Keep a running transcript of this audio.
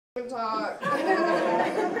Talk.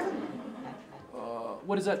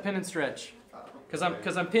 What is that pin and stretch?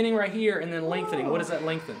 Because I'm pinning right here and then lengthening. What does that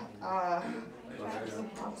lengthen?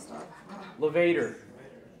 Levator.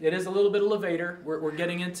 It is a little bit of levator we're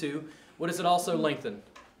getting into. What does it also lengthen?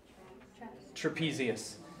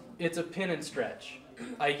 Trapezius. It's a pin and stretch.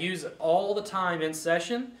 I use it all the time in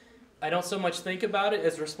session. I don't so much think about it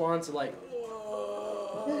as respond to like,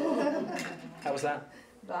 whoa. How was that?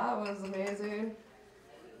 That was amazing.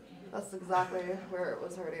 That's exactly where it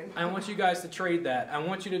was hurting. I want you guys to trade that. I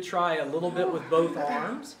want you to try a little bit with both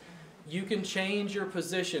arms. You can change your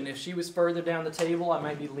position. If she was further down the table, I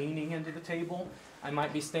might be leaning into the table. I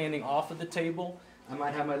might be standing off of the table. I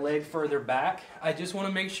might have my leg further back. I just want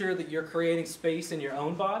to make sure that you're creating space in your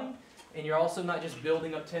own body, and you're also not just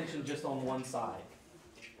building up tension just on one side.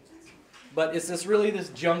 But it's this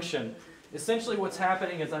junction. Essentially what's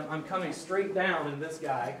happening is I'm coming straight down in this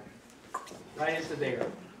guy, right into there.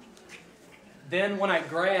 Then when I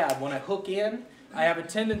grab, when I hook in, I have a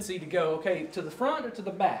tendency to go, okay, to the front or to the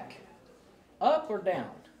back? Up or down?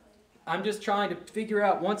 I'm just trying to figure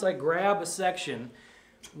out, once I grab a section,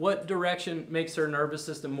 what direction makes her nervous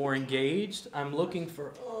system more engaged. I'm looking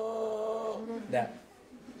for, that.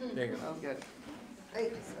 There you go. That was good.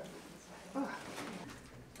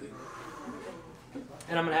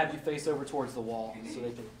 And I'm going to have you face over towards the wall so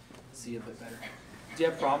they can see a bit better. Do you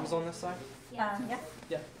have problems on this side? Yeah.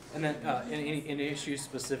 Yeah. And then any issues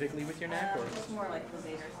specifically with your neck? Or It's more like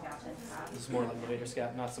levator scap than scap. This is more like levator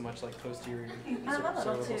scap, not so much like posterior. A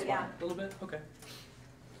little too, yeah. A little bit? Okay.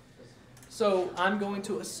 So I'm going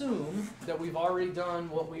to assume that we've already done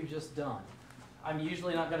what we've just done. I'm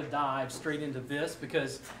usually not going to dive straight into this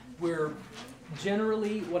because we're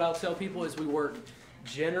generally, what I'll tell people is we work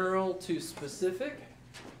general to specific,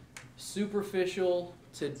 superficial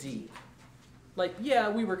to deep. Like, yeah,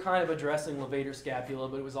 we were kind of addressing levator scapula,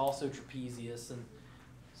 but it was also trapezius and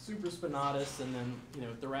supraspinatus, and then, you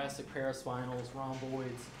know, thoracic paraspinals,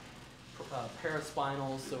 rhomboids,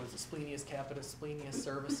 paraspinals, so it's a splenius, capitis, splenius,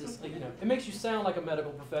 cervicis. You know, it makes you sound like a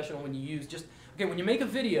medical professional when you use just, okay, when you make a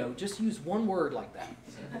video, just use one word like that.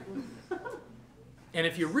 And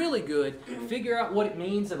if you're really good, figure out what it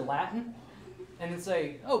means in Latin, and then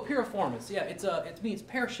say, oh, piriformis, yeah, it means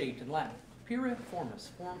pear-shaped in Latin. Piriformis,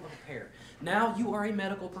 form of a pear. Now you are a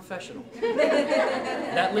medical professional.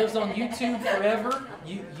 That lives on YouTube forever.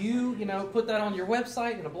 You know, put that on your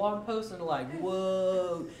website in a blog post and they're like,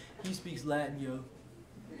 whoa, he speaks Latin, yo.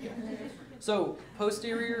 Yeah. So,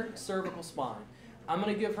 posterior cervical spine. I'm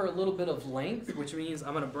going to give her a little bit of length, which means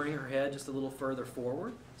I'm going to bring her head just a little further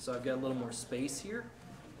forward. So I've got a little more space here.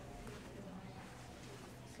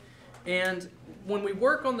 And when we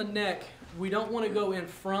work on the neck, we don't want to go in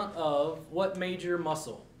front of what major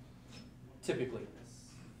muscle, typically?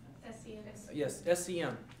 SCM. Yes,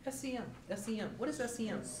 SCM. SCM. SCM. What is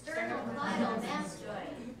SCM?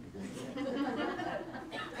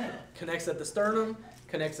 Connects at the sternum,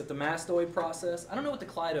 connects at the mastoid process. I don't know what the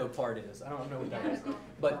clito part is. I don't know what that is.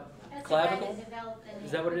 But clavicle?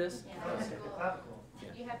 Is that what it is?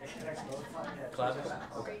 You have Clavicle?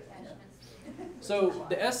 Okay. So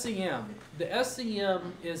the SCM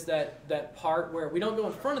is that part where we don't go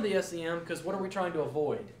in front of the SCM because what are we trying to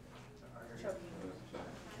avoid?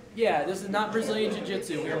 Yeah, this is not Brazilian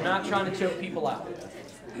Jiu-Jitsu. We are not trying to choke people out.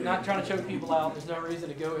 Not trying to choke people out. There's no reason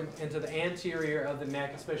to go into the anterior of the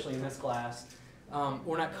neck, especially in this class.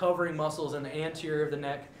 We're not covering muscles in the anterior of the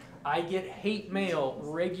neck. I get hate mail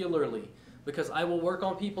regularly because I will work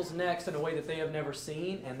on people's necks in a way that they have never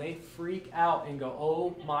seen, and they freak out and go,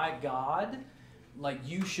 oh my God, like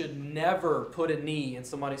you should never put a knee in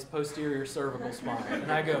somebody's posterior cervical spine.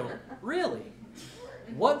 And I go, really?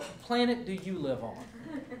 What planet do you live on?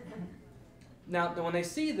 Now, when they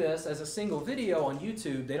see this as a single video on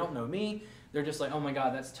YouTube, they don't know me. They're just like, oh my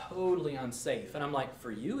God, that's totally unsafe. And I'm like, for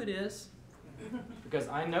you it is. Because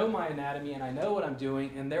I know my anatomy and I know what I'm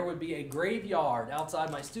doing, and there would be a graveyard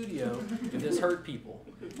outside my studio if this hurt people.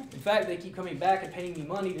 In fact, they keep coming back and paying me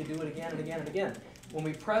money to do it again and again and again. When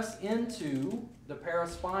we press into the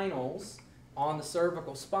paraspinals on the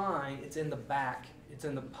cervical spine, it's in the back. It's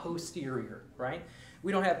in the posterior, right?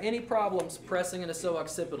 We don't have any problems pressing into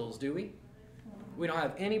psoas-occipitals, do we? We don't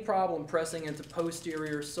have any problem pressing into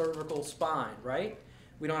posterior cervical spine, right?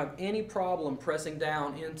 We don't have any problem pressing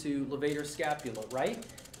down into levator scapula, right?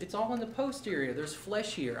 It's all in the posterior. There's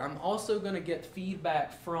flesh here. I'm also going to get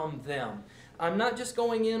feedback from them. I'm not just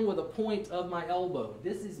going in with a point of my elbow.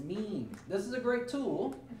 This is mean. This is a great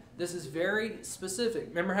tool. This is very specific.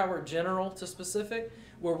 Remember how we're general to specific?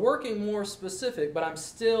 We're working more specific, but I'm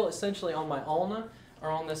still essentially on my ulna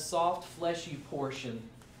or on this soft, fleshy portion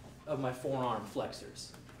of my forearm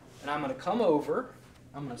flexors. And I'm going to come over.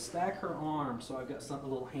 I'm going to stack her arm so I've got a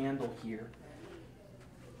little handle here.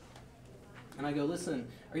 And I go, listen,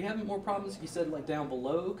 are you having more problems? You said like down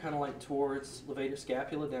below, kind of like towards levator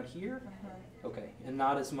scapula down here? Okay, and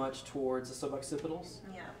not as much towards the suboccipitals?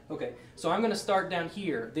 Yeah. Okay, so I'm going to start down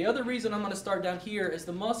here. The other reason I'm going to start down here is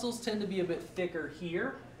the muscles tend to be a bit thicker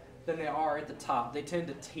here than they are at the top. They tend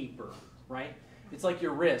to taper, right? It's like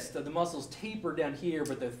your wrist. The muscles taper down here,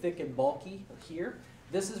 but they're thick and bulky here.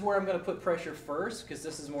 This is where I'm going to put pressure first because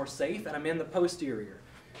this is more safe, and I'm in the posterior.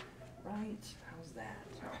 Right? How's that?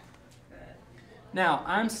 Now,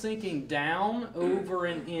 I'm sinking down, over,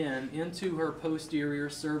 and into her posterior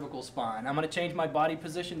cervical spine. I'm going to change my body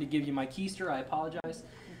position to give you my keister. I apologize.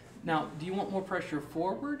 Now, do you want more pressure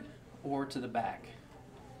forward or to the back?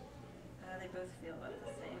 They both feel about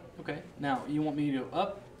the same. Okay. Now, you want me to go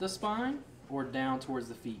up the spine or down towards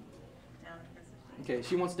the feet? Down towards the feet. Okay,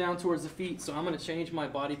 she wants down towards the feet, so I'm going to change my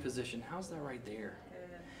body position. How's that right there?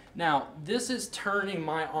 Good. Now, this is turning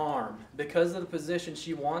my arm. Because of the position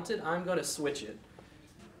she wanted, I'm going to switch it.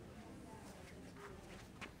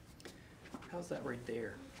 How's that right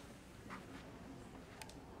there?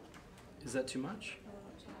 Is that too much?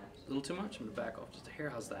 A little too much? I'm going to back off just a hair.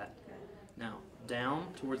 How's that? Good. Now,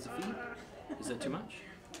 down towards the feet. Is that too much?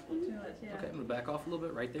 Too much, yeah. Okay, I'm going to back off a little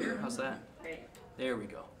bit right there. How's that? Great. There we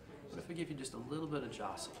go. What if I give you just a little bit of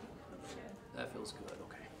jostle? That's good. That feels good,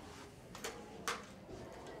 okay.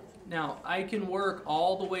 Now, I can work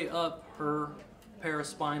all the way up her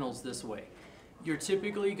paraspinals this way. You're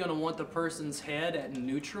typically going to want the person's head at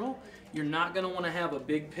neutral. You're not going to want to have a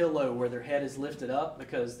big pillow where their head is lifted up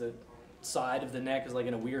because the side of the neck is like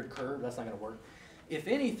in a weird curve. That's not going to work. If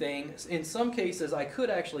anything, in some cases, I could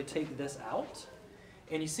actually take this out.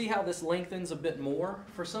 And you see how this lengthens a bit more?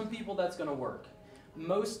 For some people, that's going to work.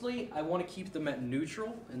 Mostly, I want to keep them at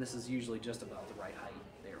neutral, and this is usually just about the right height.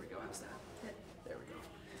 There we go. How's that? There we go.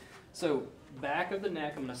 So, back of the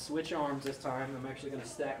neck, I'm going to switch arms this time. I'm actually going to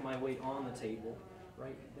stack my weight on the table.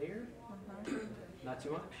 Right there. Not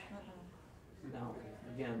too much. Now,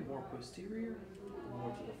 again, more posterior,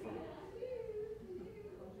 more to the front.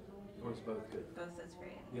 Or is both good? Both is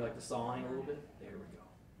great. You like the sawing a little bit? There we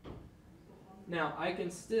go. Now, I can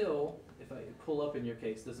still, if I pull up in your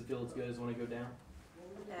case, does it feel as good as when I go down?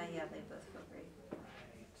 Yeah, they both feel great.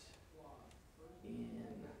 Right. In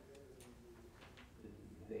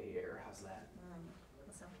there. How's that?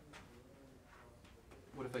 Awesome.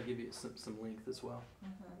 What if I give you some length as well?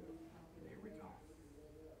 There we go.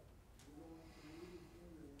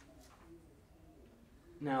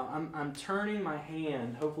 Now, I'm turning my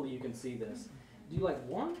hand. Hopefully you can see this. Do you like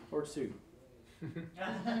one or two?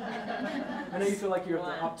 I know you feel like you're at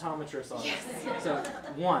the optometrist on this. So,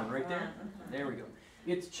 one right there. There we go.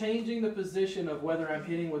 It's changing the position of whether I'm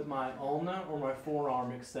hitting with my ulna or my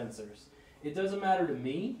forearm extensors. It doesn't matter to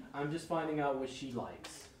me. I'm just finding out what she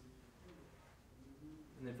likes.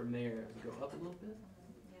 And then from there, go up a little bit.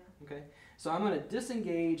 Yeah. Okay. So I'm going to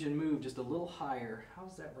disengage and move just a little higher.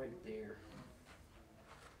 How's that right there?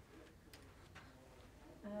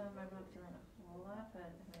 I'm not feeling a whole lot, but I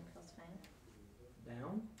think it feels fine.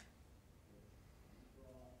 Down.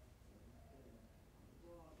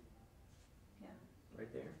 Yeah.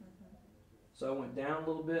 Right there. So I went down a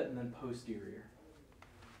little bit and then posterior.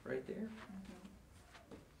 Right there.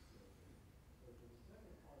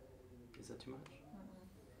 Is that too much?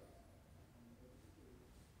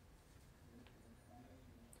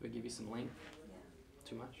 Do I give you some length? Yeah.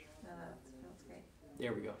 Too much? No, that feels great.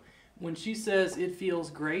 There we go. When she says it feels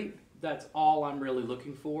great, that's all I'm really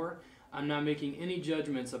looking for. I'm not making any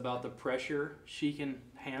judgments about the pressure she can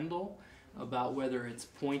handle, about whether it's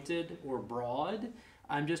pointed or broad.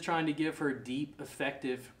 I'm just trying to give her deep,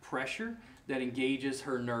 effective pressure that engages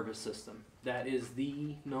her nervous system. That is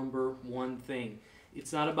the number one thing.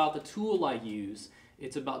 It's not about the tool I use.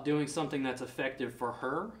 It's about doing something that's effective for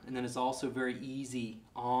her, and then it's also very easy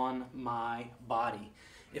on my body.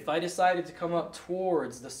 If I decided to come up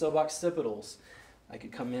towards the suboccipitals, I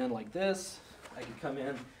could come in like this. I could come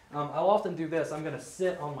in. I'll often do this. I'm going to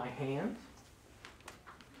sit on my hand,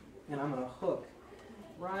 and I'm going to hook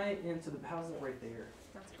right into the, how's that right there?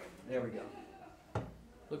 That's great. There we go.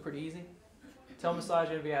 Look pretty easy? Tell massage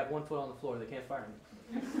if you have 1 foot on the floor. They can't fire me.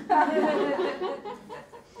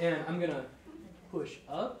 And I'm going to push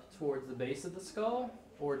up towards the base of the skull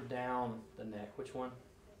or down the neck. Which one?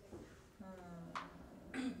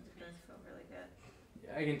 Both feel really good.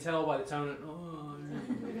 I can tell by the tone. Oh,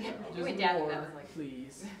 just We doubted more, that was like-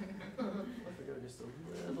 please. If I go just a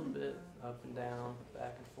little bit up and down,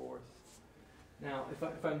 back and forth. Now,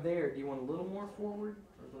 if I'm there, do you want a little more forward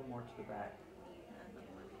or a little more to the back?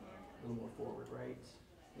 A little more forward, right?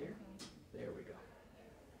 Here? There we go.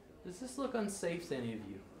 Does this look unsafe to any of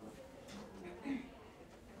you?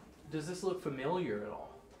 Does this look familiar at all?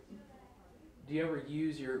 Do you ever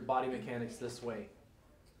use your body mechanics this way?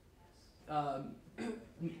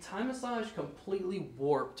 Thai massage completely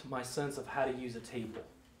warped my sense of how to use a table.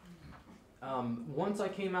 Once I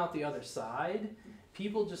came out the other side,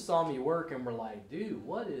 people just saw me work and were like, dude,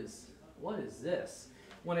 what is this?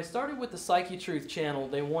 When I started with the Psyche Truth channel,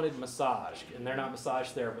 they wanted massage, and they're not massage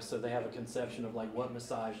therapists, so they have a conception of like what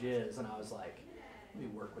massage is, and I was like, let me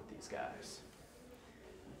work with these guys.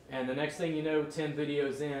 And the next thing you know, 10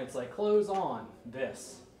 videos in, it's like, clothes on,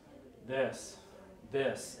 this, this,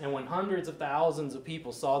 this. And when hundreds of thousands of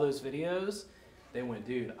people saw those videos, they went,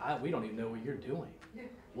 dude, we don't even know what you're doing.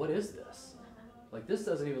 What is this? Like, this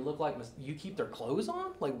doesn't even look like, you keep their clothes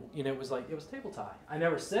on? Like, you know, it was table tie. I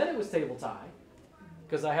never said it was table tie,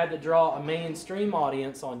 because I had to draw a mainstream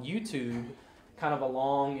audience on YouTube kind of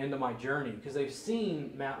along into my journey, because they've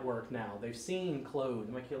seen mat work now. They've seen clothes.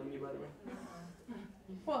 Am I killing you, by the way?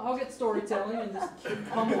 Well, I'll get storytelling and just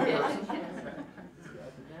pummel a person.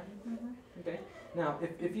 Okay. Now,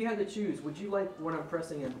 if you had to choose, would you like when I'm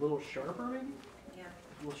pressing a little sharper, maybe? Yeah.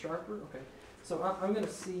 A little sharper? Okay. So I'm going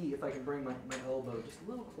to see if I can bring my elbow just a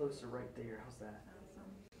little closer right there. How's that?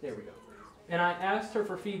 There we go. And I asked her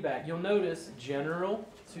for feedback. You'll notice general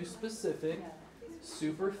to specific,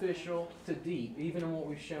 superficial to deep, even in what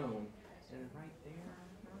we've shown. And right there,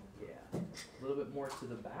 yeah. A little bit more to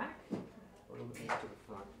the back, or a little bit more to the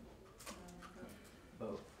front.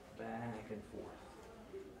 Both, back and forth.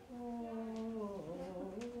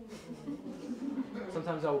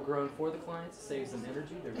 Sometimes I will groan for the clients, it saves them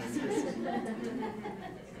energy. They're very busy.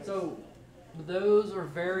 So those are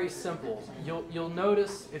very simple. You'll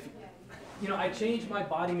notice if I changed my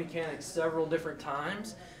body mechanics several different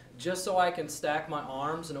times just so I can stack my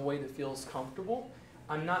arms in a way that feels comfortable.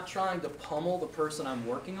 I'm not trying to pummel the person I'm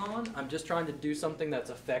working on. I'm just trying to do something that's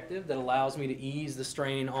effective that allows me to ease the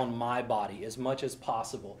strain on my body as much as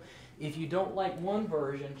possible. If you don't like one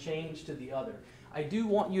version, change to the other. I do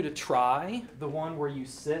want you to try the one where you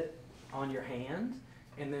sit on your hand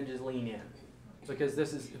and then just lean in, because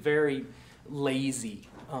this is very lazy.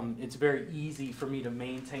 It's very easy for me to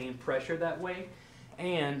maintain pressure that way.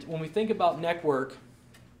 And when we think about neck work,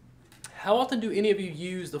 how often do any of you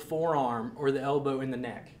use the forearm or the elbow in the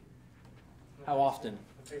neck? How often?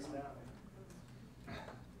 Face down.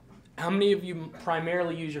 How many of you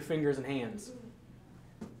primarily use your fingers and hands?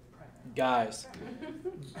 Guys,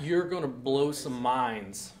 you're going to blow some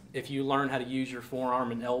minds if you learn how to use your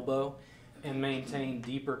forearm and elbow and maintain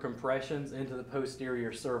deeper compressions into the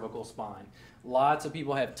posterior cervical spine. Lots of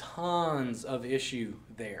people have tons of issue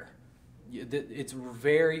there. It's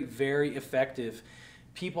very, very effective.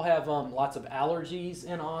 People have lots of allergies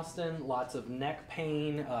in Austin, lots of neck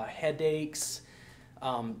pain, headaches,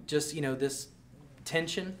 just, this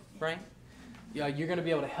tension, right? Yeah, you're going to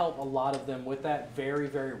be able to help a lot of them with that very,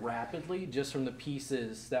 very rapidly just from the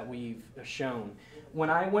pieces that we've shown. When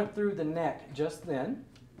I went through the neck just then,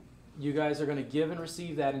 you guys are going to give and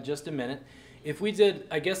receive that in just a minute. If we did,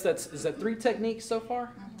 I guess is that 3 techniques so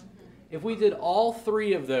far? If we did all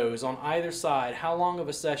 3 of those on either side, how long of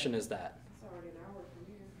a session is that? It's already an hour from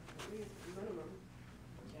here, minimum.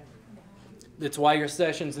 It's why your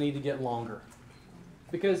sessions need to get longer.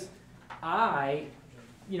 Because I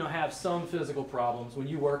have some physical problems. When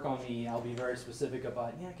you work on me, I'll be very specific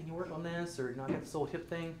about, can you work on this? Or, I got this old hip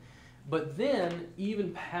thing. But then,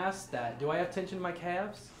 even past that, do I have tension in my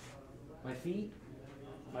calves? My feet?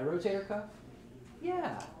 My rotator cuff?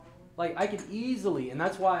 Yeah. Like, I could easily, and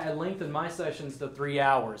that's why I lengthened my sessions to 3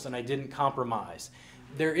 hours, and I didn't compromise.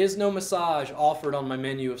 There is no massage offered on my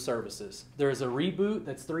menu of services. There is a reboot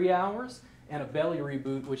that's 3 hours, and a belly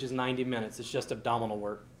reboot, which is 90 minutes. It's just abdominal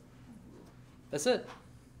work. That's it.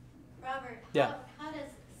 Robert, Yeah. how does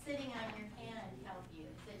sitting on your hand help you?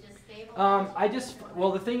 Does it just stabilize?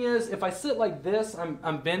 Well, the thing is, if I sit like this,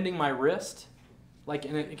 I'm bending my wrist, like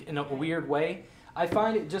in a weird way. I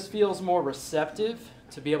find it just feels more receptive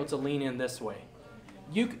to be able to lean in this way.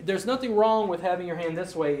 There's nothing wrong with having your hand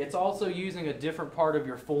this way. It's also using a different part of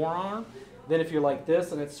your forearm than if you're like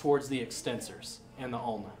this and it's towards the extensors and the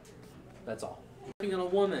ulna. That's all. Working on a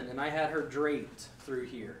woman and I had her draped through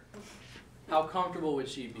here. How comfortable would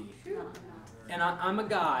she be? And I'm a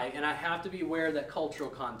guy, and I have to be aware of that cultural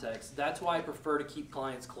context. That's why I prefer to keep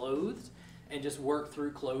clients clothed and just work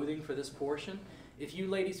through clothing for this portion. If you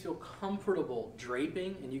ladies feel comfortable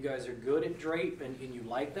draping, and you guys are good at drape, and you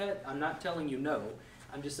like that, I'm not telling you no.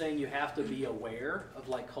 I'm just saying you have to be aware of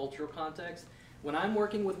cultural context. When I'm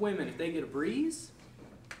working with women, if they get a breeze,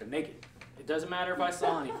 they're naked. It doesn't matter if I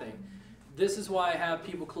saw anything. This is why I have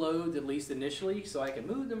people clothed, at least initially, so I can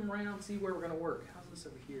move them around, see where we're going to work. How's this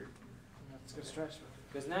over here? It's a good stretch.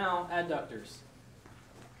 Because now, adductors.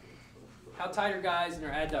 How tight are guys in their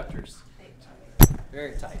adductors?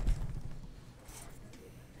 Very tight.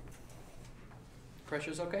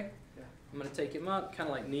 Pressure's okay? Yeah. I'm going to take him up, kind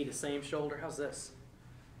of like knee to same shoulder. How's this?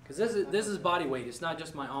 Because this is body weight. It's not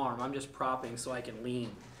just my arm. I'm just propping so I can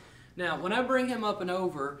lean. Now, when I bring him up and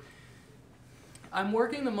over, I'm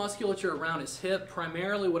working the musculature around his hip.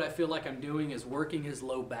 Primarily what I feel like I'm doing is working his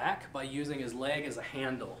low back by using his leg as a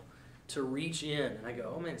handle to reach in. And I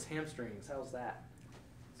go, oh man, it's hamstrings. How's that?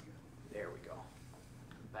 There we go.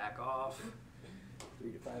 Back off.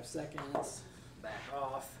 3 to 5 seconds. Back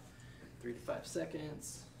off. 3 to 5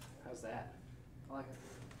 seconds. How's that? I like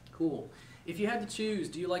it. Cool. If you had to choose,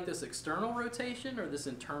 do you like this external rotation or this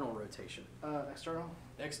internal rotation? External.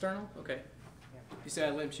 External? Okay. Yeah. You say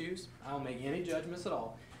I let him choose? I don't make any judgments at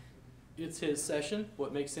all. It's his session,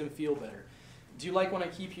 what makes him feel better. Do you like when I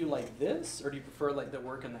keep you like this, or do you prefer like the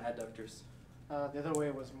work in the adductors? The other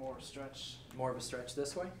way was more stretch. More of a stretch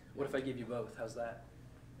this way? What if I give you both? How's that?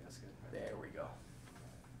 That's good. There we go.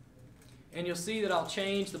 And you'll see that I'll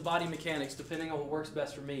change the body mechanics depending on what works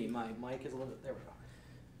best for me. My mic is a little bit, there we go.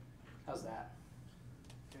 How's that?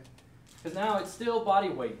 Good. Because now it's still body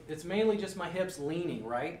weight. It's mainly just my hips leaning,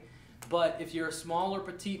 right? But if you're a smaller,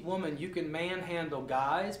 petite woman, you can manhandle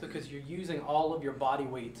guys because you're using all of your body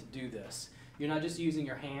weight to do this. You're not just using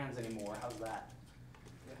your hands anymore. How's that?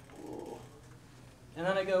 Yeah. Ooh. And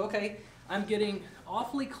then I go, okay, I'm getting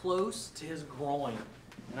awfully close to his groin.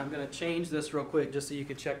 And I'm going to change this real quick just so you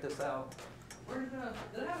can check this out. Did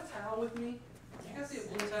I have a towel with me? Did you guys see a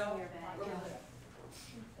blue towel?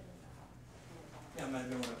 Yeah, I might have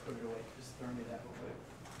been when I put it away. Just throw me that real quick.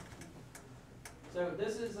 So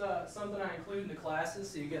this is something I include in the classes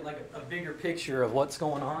so you get like a bigger picture of what's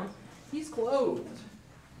going on. He's clothed.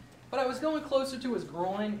 But I was going closer to his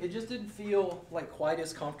groin. It just didn't feel like quite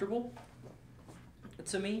as comfortable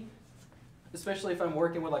to me. Especially if I'm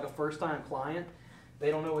working with like a first-time client.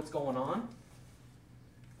 They don't know what's going on.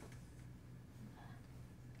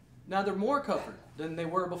 Now they're more covered than they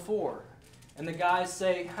were before. And the guys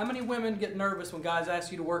say, how many women get nervous when guys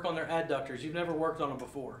ask you to work on their adductors? You've never worked on them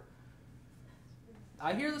before.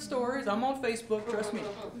 I hear the stories. I'm on Facebook, trust me.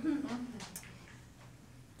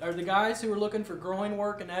 Are the guys who are looking for groin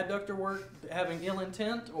work and adductor work having ill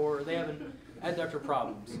intent, or are they having adductor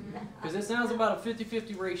problems? Because it sounds about a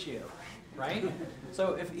 50-50 ratio, right?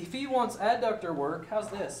 So if he wants adductor work, how's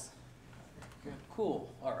this?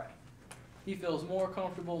 Cool, all right. He feels more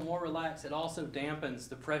comfortable, more relaxed. It also dampens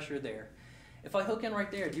the pressure there. If I hook in right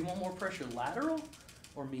there, do you want more pressure lateral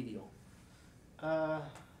or medial? Lateral.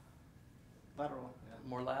 Yeah.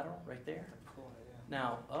 More lateral, right there. Cool. Yeah.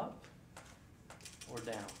 Now up or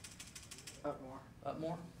down? Up more. Up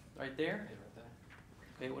more? Right there? Yeah, right there.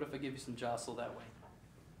 Okay, what if I give you some jostle that way?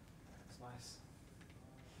 That's nice.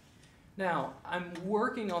 Now, I'm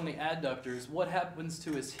working on the adductors. What happens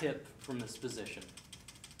to his hip from this position?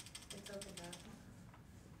 It's opened up.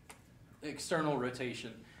 External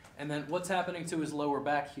rotation. And then what's happening to his lower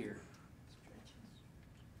back here?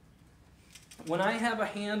 When I have a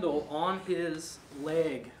handle on his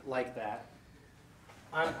leg like that,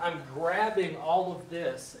 I'm grabbing all of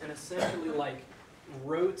this and essentially like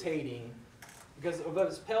rotating, because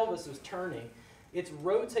his pelvis is turning, it's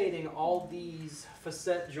rotating all these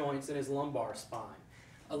facet joints in his lumbar spine.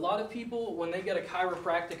 A lot of people, when they get a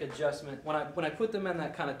chiropractic adjustment, when I put them in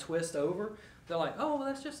that kind of twist over, they're like, oh,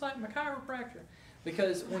 that's just like my chiropractor.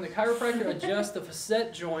 Because when the chiropractor adjusts the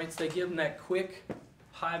facet joints, they give them that quick,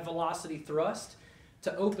 high velocity thrust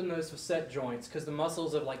to open those facet joints because the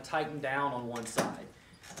muscles have like tightened down on one side.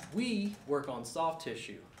 We work on soft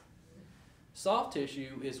tissue. Soft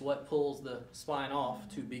tissue is what pulls the spine off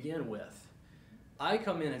to begin with. I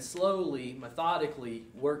come in and slowly, methodically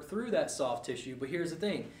work through that soft tissue, but here's the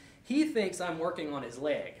thing. He thinks I'm working on his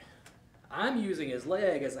leg. I'm using his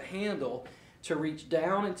leg as a handle to reach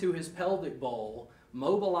down into his pelvic bowl,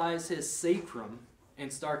 mobilize his sacrum,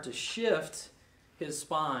 and start to shift his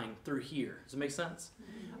spine through here. Does it make sense?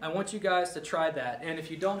 I want you guys to try that. And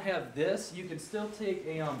if you don't have this, you can still take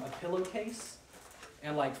a pillowcase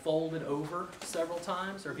and like fold it over several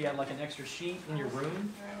times, or if you have like an extra sheet in your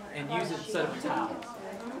room, and use it instead of a towel.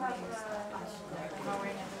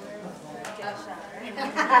 That's